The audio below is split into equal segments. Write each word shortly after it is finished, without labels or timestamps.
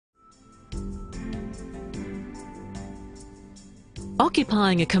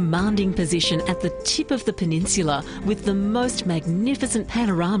Occupying a commanding position at the tip of the peninsula with the most magnificent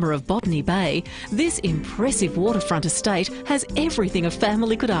panorama of Botany Bay, this impressive waterfront estate has everything a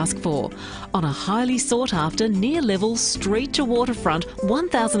family could ask for. On a highly sought-after, near-level, street-to-waterfront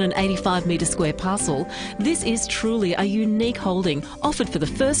 1,085 metre square parcel, this is truly a unique holding offered for the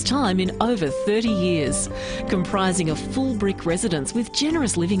first time in over 30 years. Comprising a full brick residence with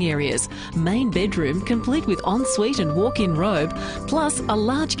generous living areas, main bedroom complete with ensuite and walk-in robe, plus a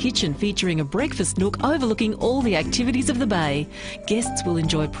large kitchen featuring a breakfast nook overlooking all the activities of the bay. Guests will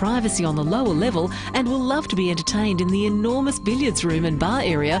enjoy privacy on the lower level and will love to be entertained in the enormous billiards room and bar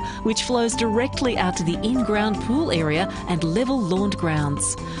area, which flows directly out to the in-ground pool area and level lawned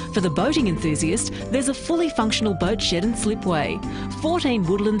grounds. For the boating enthusiast, there's a fully functional boat shed and slipway. 14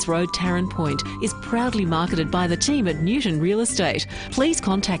 Woodlands Road, Taren Point is proudly marketed by the team at Newton Real Estate. Please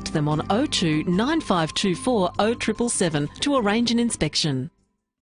contact them on 02 9524 0777 to arrange an inspection.